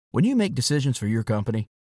When you make decisions for your company,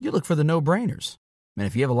 you look for the no-brainers. And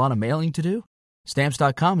if you have a lot of mailing to do,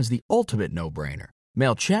 Stamps.com is the ultimate no-brainer.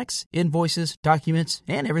 Mail checks, invoices, documents,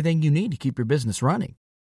 and everything you need to keep your business running.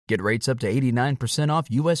 Get rates up to 89% off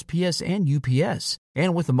USPS and UPS.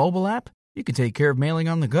 And with the mobile app, you can take care of mailing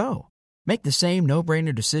on the go. Make the same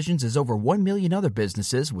no-brainer decisions as over 1 million other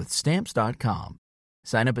businesses with Stamps.com.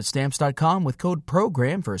 Sign up at Stamps.com with code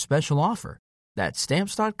PROGRAM for a special offer. That's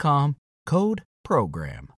Stamps.com, code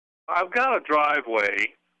PROGRAM. I've got a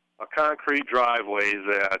driveway, a concrete driveway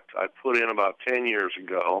that I put in about 10 years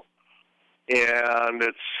ago, and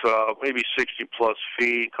it's maybe 60-plus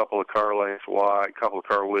feet, a couple of car lengths wide, a couple of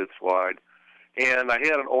car widths wide, and I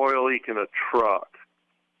had an oil leak in a truck,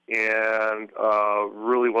 and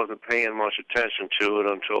really wasn't paying much attention to it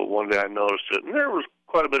until one day I noticed it, and there was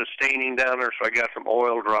quite a bit of staining down there, so I got some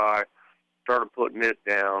oil dry, started putting it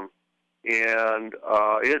down, and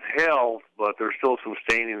it held, but there's still some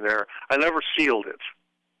staining there. I never sealed it.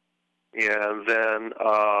 And then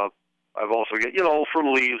I've also got,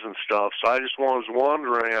 from leaves and stuff, so I just was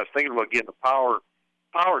wondering, I was thinking about getting a power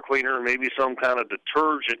cleaner and maybe some kind of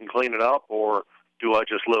detergent and clean it up, or do I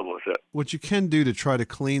just live with it? What you can do to try to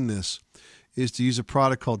clean this is to use a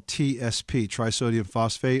product called TSP, trisodium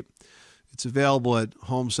phosphate. It's available at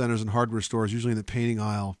home centers and hardware stores, usually in the painting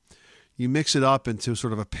aisle. You mix it up into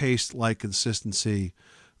sort of a paste-like consistency,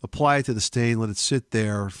 apply it to the stain, let it sit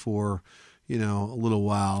there for, a little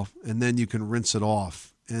while, and then you can rinse it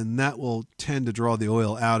off. And that will tend to draw the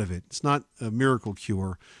oil out of it. It's not a miracle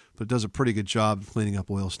cure, but it does a pretty good job of cleaning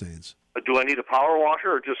up oil stains. Do I need a power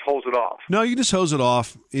washer or just hose it off? No, you just hose it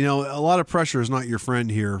off. A lot of pressure is not your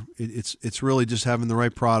friend here. It's really just having the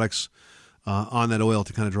right products on that oil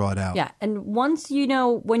to kind of draw it out. Yeah, and once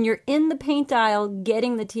when you're in the paint aisle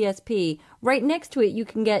getting the TSP, right next to it you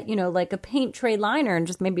can get, like a paint tray liner and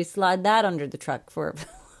just maybe slide that under the truck for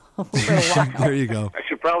a while. There you go. I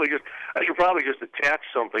should probably just attach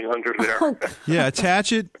something under there. Yeah,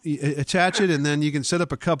 attach it, and then you can set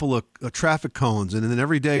up a couple of traffic cones, and then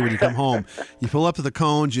every day when you come home, you pull up to the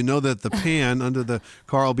cones, you know that the pan under the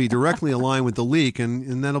car will be directly aligned with the leak,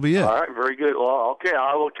 and that'll be it. All right, very good. Well, okay,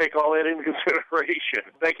 I will take all that into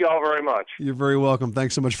consideration. Thank you all very much. You're very welcome.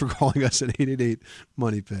 Thanks so much for calling us at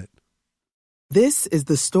 888-MONEY-PIT. This is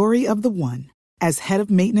the story of the one. As head of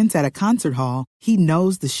maintenance at a concert hall, he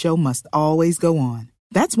knows the show must always go on.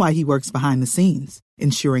 That's why he works behind the scenes,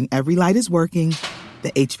 ensuring every light is working,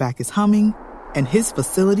 the HVAC is humming, and his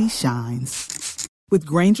facility shines. With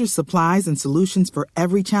Grainger's supplies and solutions for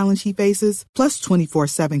every challenge he faces, plus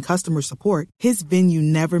 24/7 customer support, his venue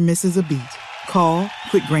never misses a beat. Call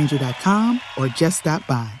quickgrainger.com or just stop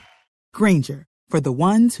by. Grainger, for the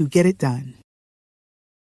ones who get it done.